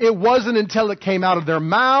shouted, it wasn't until it came out of their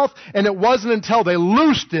mouth, and it wasn't until they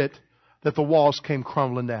loosed it that the walls came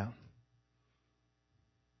crumbling down.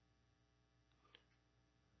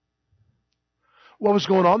 What was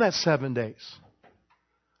going on that 7 days?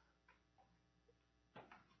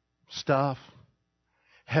 Stuff.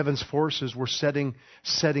 Heaven's forces were setting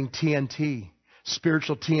TNT,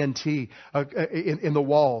 spiritual TNT in the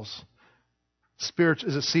walls. Spiritual,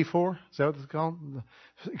 is it C4? Is that what it's called?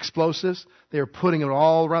 Explosives. They were putting it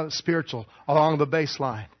all around the spiritual, along the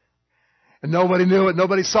baseline. And nobody knew it.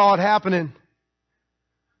 Nobody saw it happening.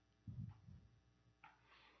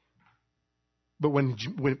 But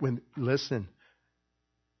when listen,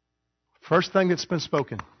 first thing that's been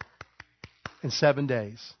spoken in 7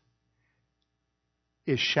 days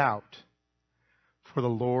is shout. For the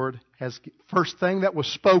Lord has... First thing that was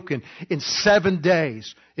spoken in 7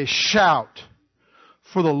 days is shout.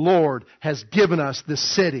 For the Lord has given us this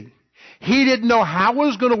city. He didn't know how it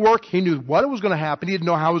was going to work. He knew what was going to happen. He didn't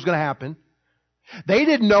know how it was going to happen. They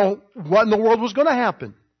didn't know what in the world was going to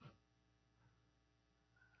happen.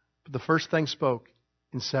 But the first thing spoke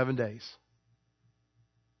in 7 days.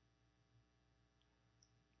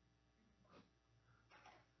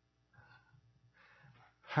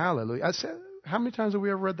 Hallelujah. I said, how many times have we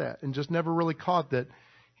ever read that and just never really caught that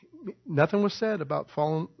nothing was said about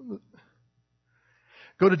falling?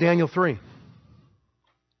 Go to Daniel 3.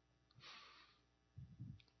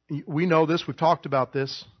 We know this. We've talked about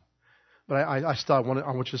this. But I still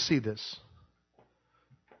want you to see this.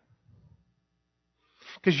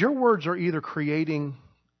 Because your words are either creating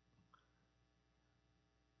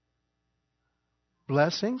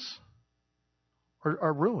blessings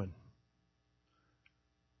or ruin.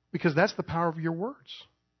 Because that's the power of your words.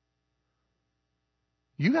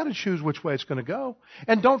 You got to choose which way it's going to go.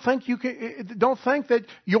 And don't think that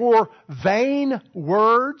your vain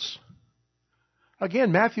words.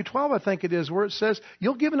 Again, Matthew 12, I think it is, where it says,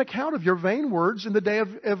 you'll give an account of your vain words in the day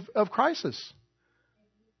of crisis.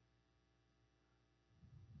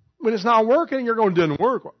 When it's not working, you're going, it didn't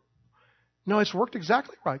work. No, it's worked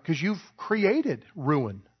exactly right, because you've created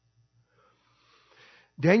ruin.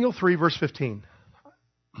 Daniel 3, verse 15.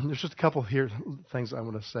 There's just a couple here things I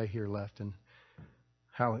want to say here left. And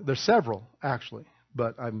there's several, actually,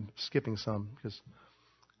 but I'm skipping some, because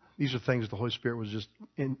these are things the Holy Spirit was just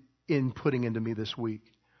inputting into me this week.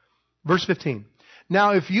 Verse 15.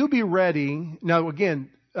 Now, if you be ready, now again,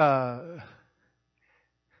 I was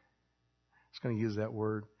going to use that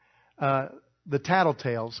word. The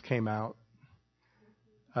tattletales came out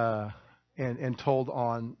and told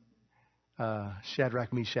on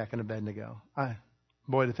Shadrach, Meshach, and Abednego.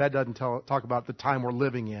 Boy, if that doesn't talk about the time we're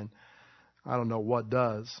living in, I don't know what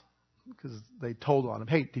does. Because they told on him,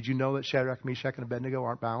 hey, did you know that Shadrach, Meshach, and Abednego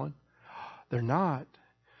aren't bowing? They're not.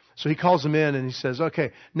 So he calls them in and he says,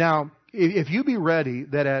 okay, now, if you be ready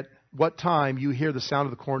that at what time you hear the sound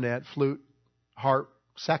of the cornet, flute, harp,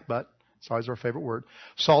 sackbut, it's always our favorite word,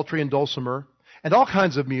 psaltery and dulcimer, and all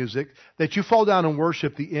kinds of music, that you fall down and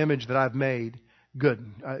worship the image that I've made, good.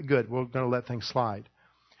 We're going to let things slide.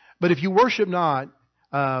 But if you worship not,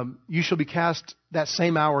 you shall be cast that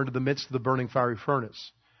same hour into the midst of the burning fiery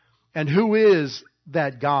furnace. And who is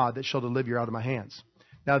that God that shall deliver you out of my hands?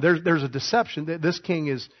 Now, there's a deception. This king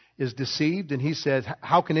is deceived, and he says,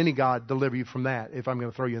 how can any God deliver you from that if I'm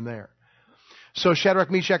going to throw you in there? So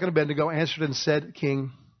Shadrach, Meshach, and Abednego answered and said,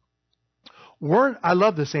 King, I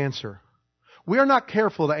love this answer. We are not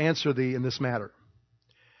careful to answer thee in this matter.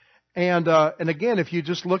 And again, if you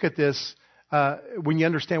just look at this, when you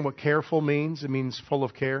understand what careful means, it means full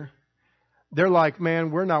of care. They're like,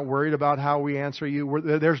 man, we're not worried about how we answer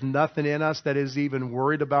you. There's nothing in us that is even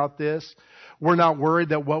worried about this. We're not worried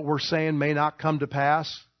that what we're saying may not come to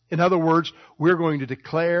pass. In other words, we're going to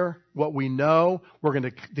declare what we know. We're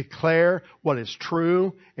going to declare what is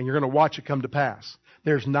true, and you're going to watch it come to pass.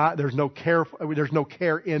 There's no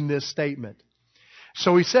care in this statement.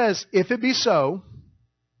 So he says, if it be so,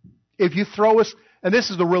 if you throw us, and this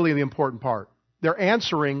is really the important part. They're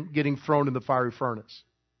answering getting thrown in the fiery furnace.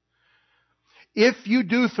 If you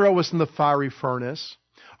do throw us in the fiery furnace,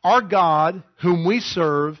 our God, whom we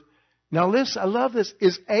serve, now listen, I love this,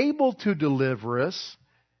 is able to deliver us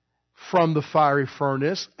from the fiery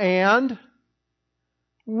furnace and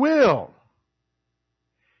will.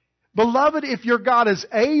 Beloved, if your God is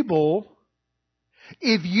able,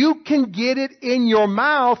 if you can get it in your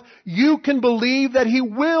mouth, you can believe that He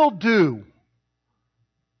will do.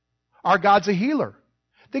 Our God's a healer.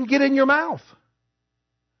 Then get it in your mouth.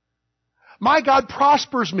 My God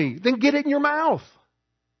prospers me. Then get it in your mouth.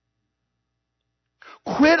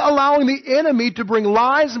 Quit allowing the enemy to bring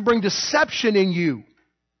lies and bring deception in you.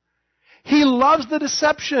 He loves the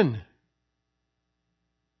deception.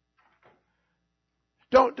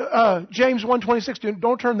 James 1:26,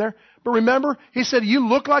 don't turn there. But remember, he said, you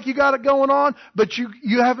look like you got it going on, but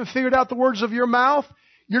you haven't figured out the words of your mouth.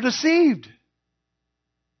 You're deceived.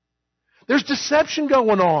 There's deception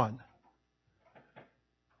going on.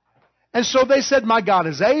 And so they said, my God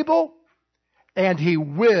is able, and He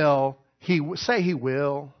will. Say He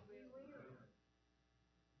will.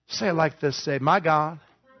 Say it like this. Say, my God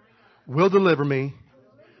will deliver me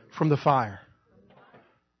from the fire.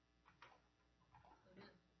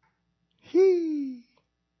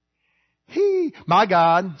 My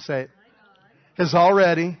God, say it, has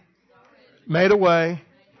already made a way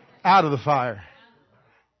out of the fire.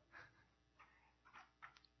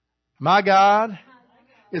 My God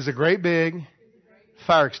is a great big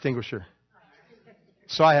fire extinguisher.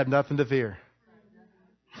 So I have nothing to fear.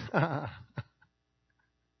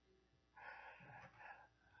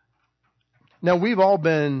 Now, we've all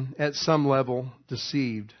been at some level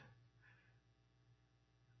deceived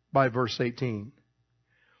by verse 18.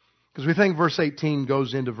 Because we think verse 18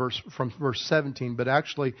 goes into from verse 17, but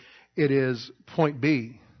actually it is point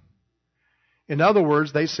B. In other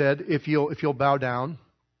words, they said, if you'll bow down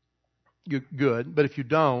good. But if you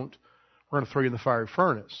don't, we're going to throw you in the fiery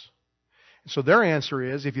furnace. So their answer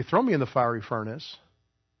is, if you throw me in the fiery furnace,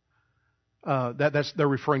 they're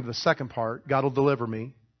referring to the second part. God will deliver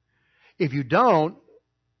me. If you don't,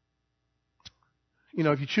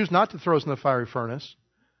 if you choose not to throw us in the fiery furnace,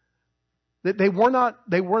 they were not.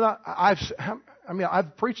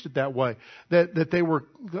 I've preached it that way. That they were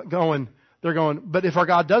going. They're going. But if our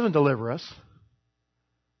God doesn't deliver us,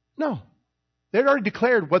 no, they'd already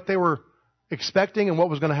declared what they were expecting and what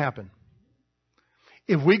was going to happen.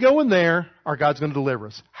 If we go in there, our God's going to deliver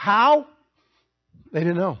us. How? They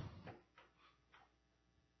didn't know.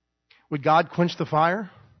 Would God quench the fire?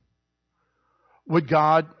 What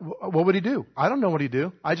would He do? I don't know what He'd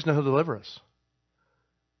do. I just know He'll deliver us.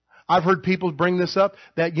 I've heard people bring this up,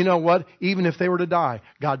 that, you know what, even if they were to die,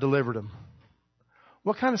 God delivered them.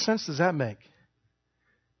 What kind of sense does that make?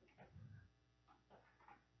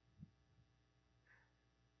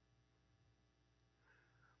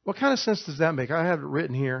 What kind of sense does that make? I have it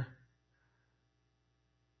written here.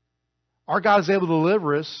 Our God is able to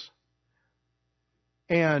deliver us,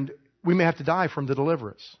 and we may have to die for Him to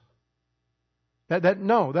deliver us.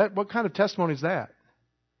 What kind of testimony is that?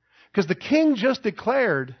 Because the king just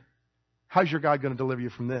declared, how's your God going to deliver you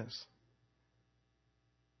from this?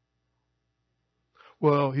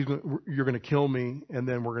 Well, you're going to kill me, and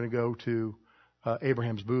then we're going to go to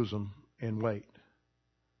Abraham's bosom and wait.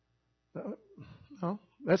 No,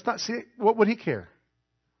 that's not. See, what would He care?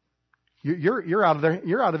 You're out of there.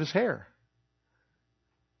 You're out of His hair.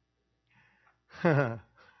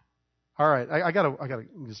 All right, I gotta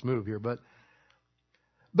just move here, but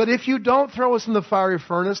if you don't throw us in the fiery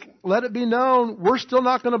furnace, let it be known we're still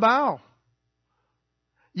not going to bow.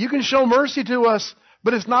 You can show mercy to us,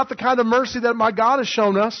 but it's not the kind of mercy that my God has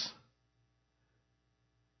shown us.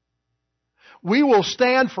 We will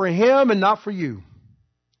stand for Him and not for you.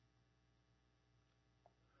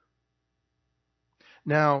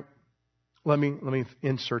 Now, let me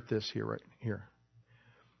insert this here, right here.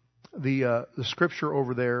 The scripture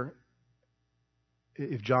over there,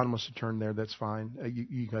 if John wants to turn there, that's fine.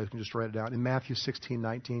 You guys can just write it down. In Matthew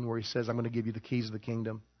 16:19, where He says, I'm going to give you the keys of the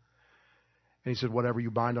kingdom. And He said, whatever you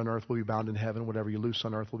bind on earth will be bound in heaven. Whatever you loose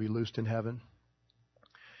on earth will be loosed in heaven.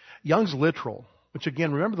 Young's literal, which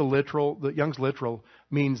again, remember the Young's literal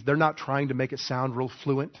means they're not trying to make it sound real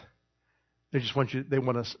fluent. They just want you, they're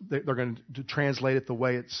going to translate it the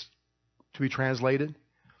way it's to be translated.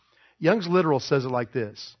 Young's literal says it like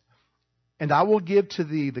this. And I will give to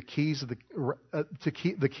thee the keys of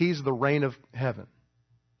the keys of the reign of heaven.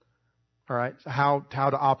 All right, how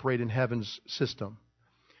to operate in heaven's system.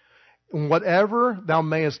 And whatever thou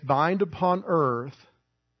mayest bind upon earth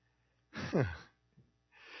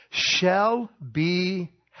shall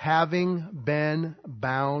be having been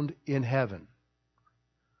bound in heaven.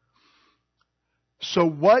 So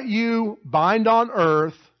what you bind on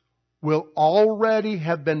earth will already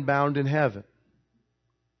have been bound in heaven.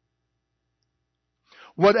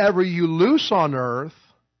 Whatever you loose on earth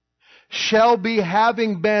shall be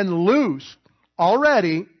having been loosed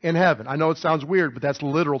already in heaven. I know it sounds weird, but that's the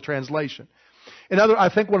literal translation. I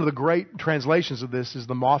think one of the great translations of this is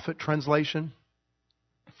the Moffat translation.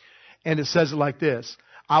 And it says it like this.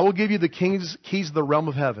 I will give you the keys of the realm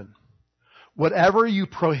of heaven. Whatever you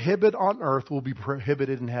prohibit on earth will be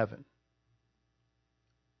prohibited in heaven.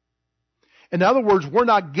 In other words, we're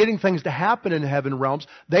not getting things to happen in heaven realms.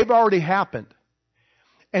 They've already happened.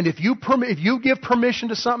 And if you give permission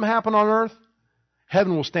to something happen on earth,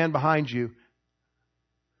 heaven will stand behind you.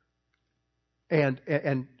 And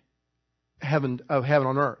heaven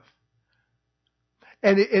on earth.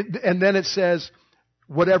 And then it says,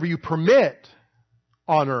 whatever you permit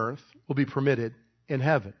on earth will be permitted in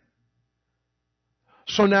heaven.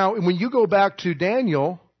 So now, when you go back to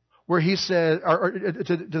Daniel, where he said, or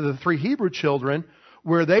to the three Hebrew children,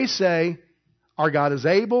 where they say, our God is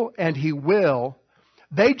able and He will,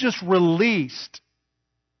 they just released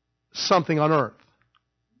something on earth.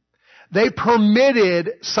 They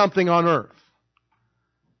permitted something on earth.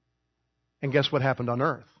 And guess what happened on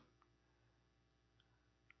earth?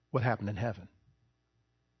 What happened in heaven?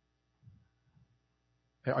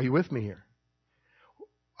 Are you with me here?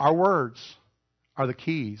 Our words are the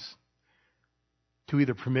keys to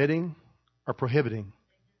either permitting or prohibiting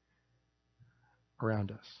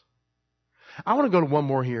around us. I want to go to one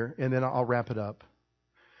more here, and then I'll wrap it up.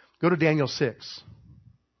 Go to Daniel 6.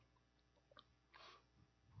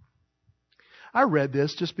 I read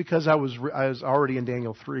this just because I was already in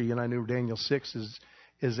Daniel 3, and I knew Daniel 6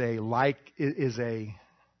 is a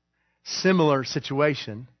similar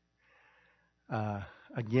situation.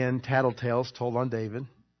 Again, tattletales told on David.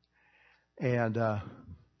 And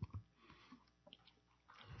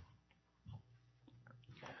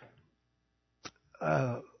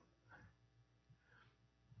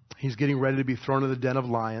He's getting ready to be thrown in the den of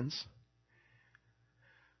lions.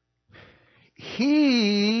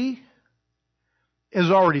 He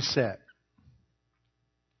is already set.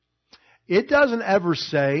 It doesn't ever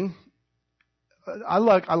say, I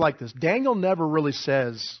like this. Daniel never really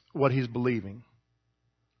says what he's believing.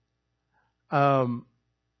 But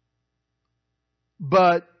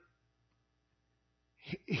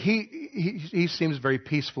he seems very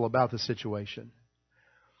peaceful about the situation.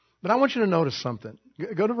 But I want you to notice something.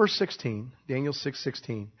 Go to verse 16, Daniel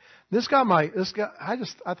 6:16.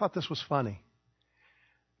 I thought this was funny.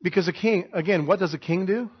 Because a king, again, what does a king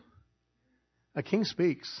do? A king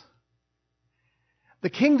speaks. The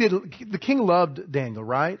king loved Daniel,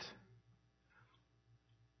 right?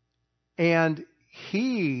 And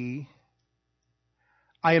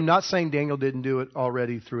I am not saying Daniel didn't do it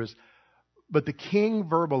already through but the king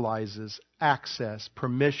verbalizes access,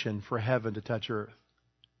 permission for heaven to touch earth.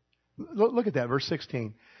 Look at that, verse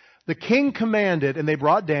 16. The king commanded, and they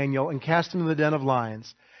brought Daniel and cast him in the den of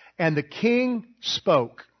lions. And the king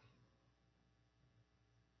spoke.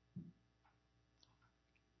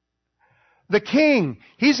 The king,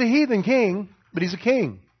 he's a heathen king, but he's a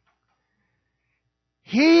king.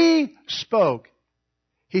 He spoke.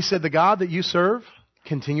 He said, the God that you serve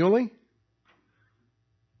continually,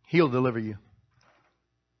 He'll deliver you.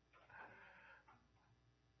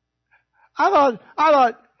 I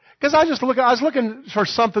thought, because I was looking for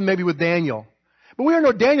something maybe with Daniel. But we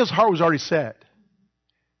know Daniel's heart was already set.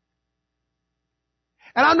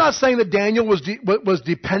 And I'm not saying that Daniel was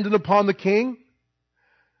dependent upon the king.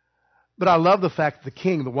 But I love the fact that the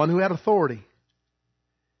king, the one who had authority,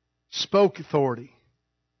 spoke authority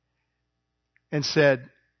and said,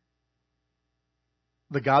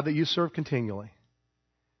 the God that you serve continually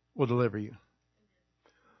will deliver you.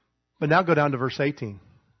 But now go down to verse 18.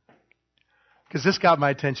 Because this got my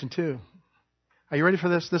attention too. Are you ready for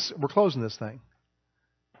this? We're closing this thing.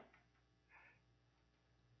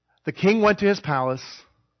 The king went to his palace,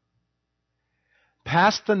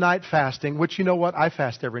 passed the night fasting, which you know what? I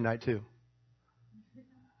fast every night too.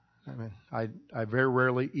 I mean, I very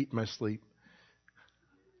rarely eat my sleep.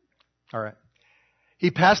 All right.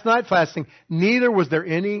 He passed the night fasting. Neither was there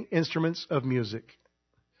any instruments of music.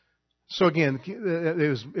 So again,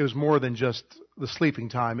 it was more than just the sleeping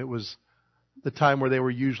time. It was the time where they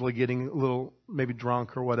were usually getting a little maybe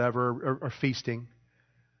drunk or whatever, or feasting.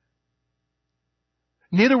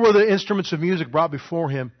 Neither were the instruments of music brought before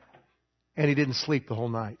him, and he didn't sleep the whole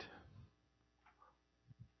night.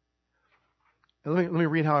 And let me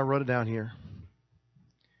read how I wrote it down here.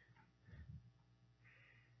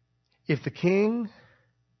 If the king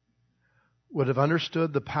would have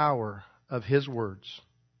understood the power of his words,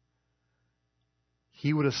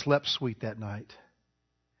 he would have slept sweet that night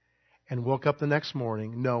and woke up the next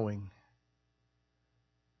morning knowing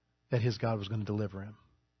that his God was going to deliver him.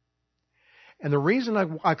 And the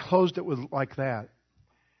reason I closed it with like that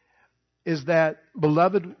is that,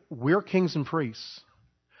 beloved, we're kings and priests.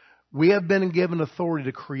 We have been given authority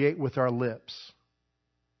to create with our lips.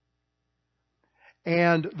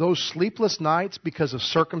 And those sleepless nights because of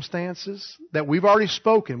circumstances that we've already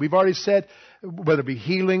spoken, we've already said, whether it be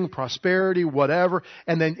healing, prosperity, whatever,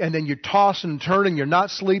 and then you're tossing and turning, you're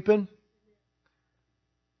not sleeping.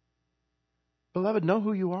 Beloved, know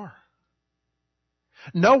who you are.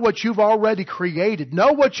 Know what you've already created.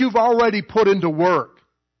 Know what you've already put into work.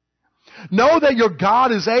 Know that your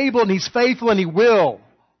God is able and He's faithful and He will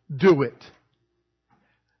do it.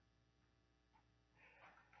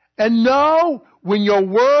 And know when your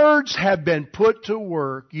words have been put to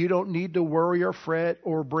work, you don't need to worry or fret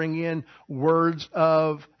or bring in words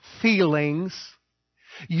of feelings.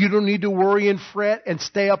 You don't need to worry and fret and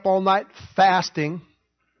stay up all night fasting.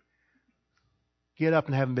 Get up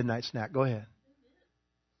and have a midnight snack. Go ahead.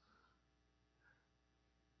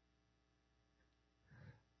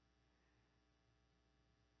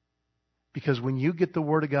 Because when you get the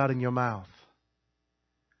Word of God in your mouth,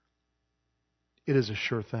 it is a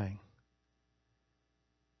sure thing.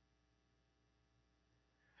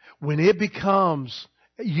 When it becomes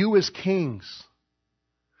you as kings,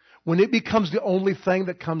 when it becomes the only thing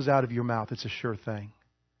that comes out of your mouth, it's a sure thing.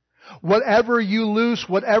 Whatever you loose,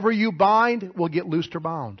 whatever you bind, will get loosed or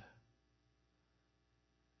bound.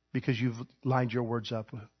 Because you've lined your words up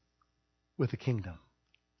with the kingdom.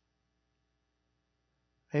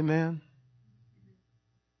 Amen.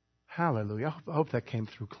 Hallelujah. I hope that came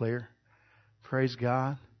through clear. Praise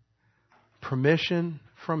God. Permission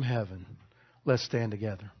from heaven. Let's stand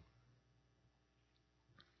together.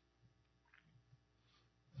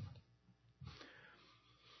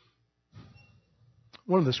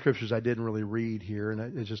 one of the scriptures I didn't really read here,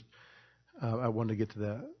 and it just I wanted to get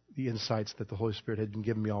to the insights that the Holy Spirit had been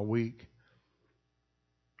giving me all week.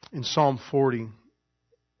 In Psalm 40,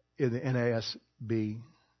 in the NASB,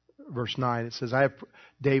 verse 9, it says,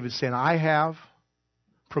 David saying, I have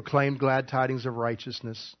proclaimed glad tidings of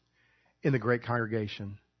righteousness in the great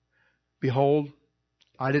congregation. Behold,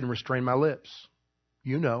 I didn't restrain my lips.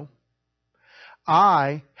 You know.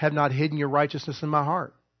 I have not hidden your righteousness in my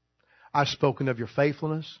heart. I've spoken of your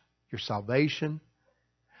faithfulness, your salvation.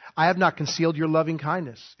 I have not concealed your loving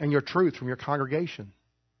kindness and your truth from your congregation.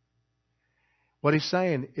 What he's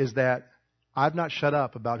saying is that I've not shut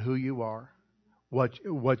up about who you are,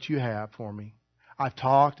 what you have for me. I've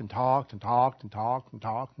talked and talked and talked and talked and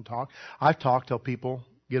talked and talked. I've talked till people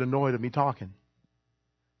get annoyed at me talking.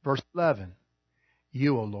 Verse 11,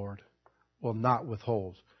 you, O Lord, will not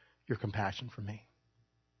withhold your compassion from me.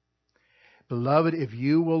 Beloved, if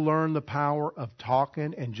you will learn the power of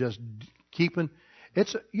talking and just keeping,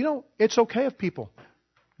 it's okay if people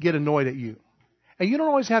get annoyed at you. And you don't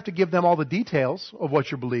always have to give them all the details of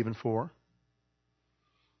what you're believing for.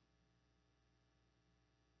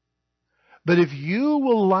 But if you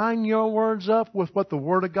will line your words up with what the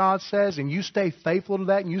Word of God says, and you stay faithful to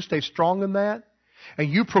that, and you stay strong in that, and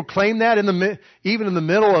you proclaim that even in the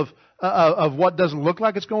middle of what doesn't look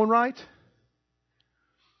like it's going right,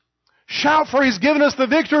 shout, for He's given us the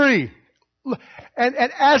victory. And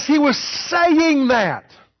as he was saying that,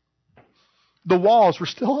 the walls were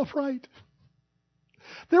still upright.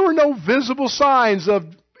 There were no visible signs of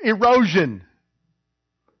erosion.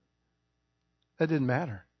 That didn't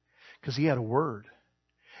matter, because he had a word.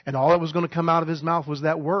 And all that was going to come out of his mouth was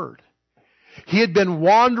that word. He had been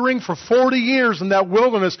wandering for 40 years in that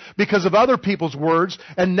wilderness because of other people's words,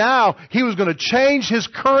 and now he was going to change his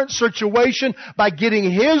current situation by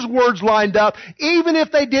getting his words lined up, even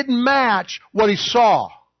if they didn't match what he saw.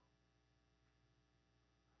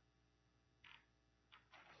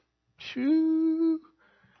 Shoo.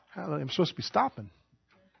 I'm supposed to be stopping.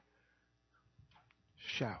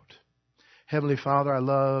 Shout. Heavenly Father, I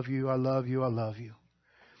love you, I love you, I love you.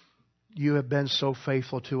 You have been so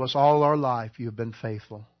faithful to us. All our life you have been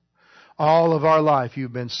faithful. All of our life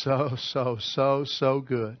you've been so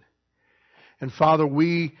good. And Father,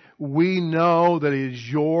 we know that it is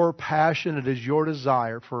your passion, it is your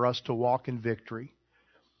desire for us to walk in victory.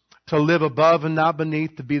 To live above and not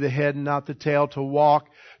beneath, to be the head and not the tail, to walk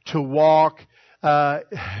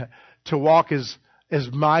as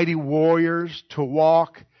mighty warriors, to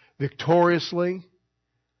walk victoriously.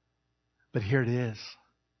 But here it is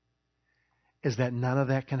that none of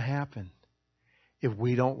that can happen if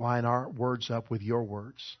we don't line our words up with your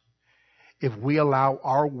words. If we allow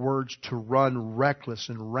our words to run reckless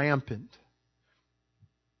and rampant,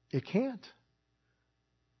 it can't.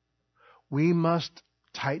 We must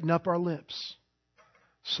tighten up our lips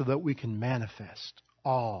so that we can manifest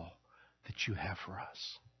all that you have for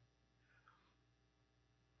us.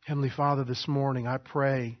 Heavenly Father, this morning I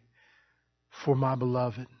pray for my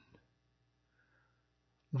beloved,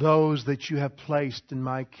 those that you have placed in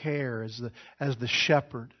my care as the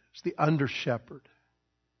shepherd, as the under shepherd.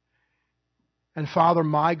 And Father,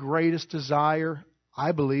 my greatest desire,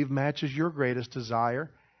 I believe, matches your greatest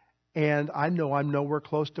desire. And I know I'm nowhere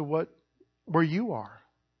close to where you are.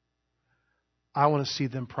 I want to see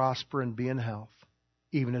them prosper and be in health,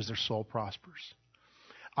 even as their soul prospers.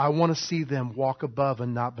 I want to see them walk above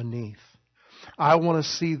and not beneath. I want to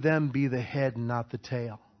see them be the head and not the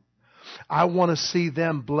tail. I want to see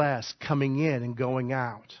them blessed coming in and going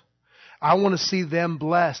out. I want to see them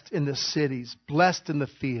blessed in the cities, blessed in the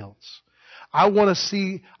fields. I want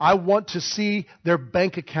to see their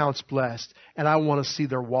bank accounts blessed, and I want to see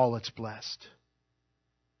their wallets blessed.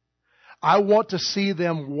 I want to see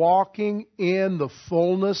them walking in the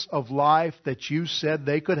fullness of life that you said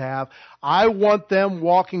they could have. I want them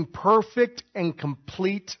walking perfect and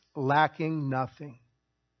complete, lacking nothing.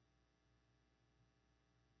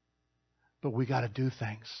 But we got to do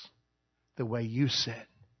things the way you said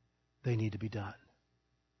they need to be done.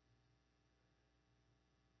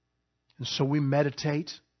 And so we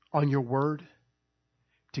meditate on your word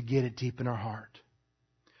to get it deep in our heart.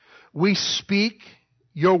 We speak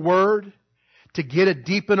your word to get it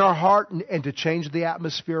deep in our heart and to change the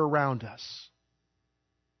atmosphere around us.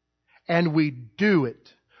 And we do it.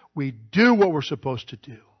 We do what we're supposed to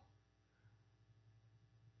do.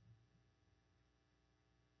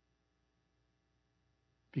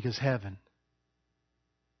 Because heaven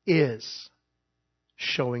is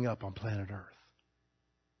showing up on planet Earth.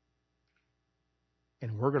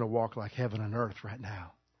 And we're going to walk like heaven and earth right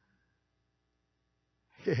now.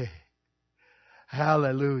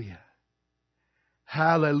 Hallelujah.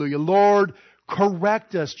 Hallelujah. Lord,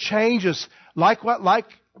 correct us, change us, like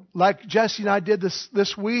Jesse and I did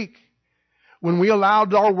this week. When we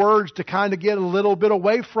allowed our words to kind of get a little bit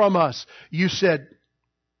away from us, you said,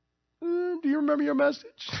 do you remember your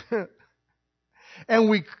message? And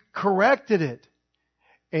we corrected it.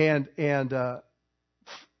 And I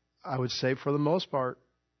would say for the most part,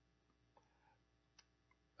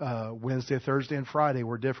 Wednesday, Thursday, and Friday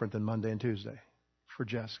were different than Monday and Tuesday for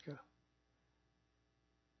Jessica.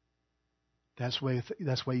 That's the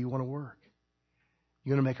way you want to work.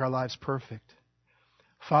 You want to make our lives perfect.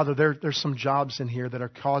 Father, there's some jobs in here that are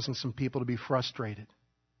causing some people to be frustrated.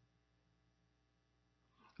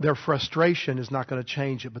 Their frustration is not going to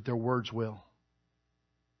change it, but their words will.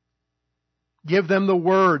 Give them the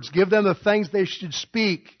words. Give them the things they should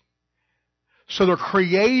speak. So they're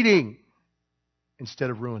creating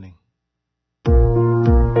instead of ruining.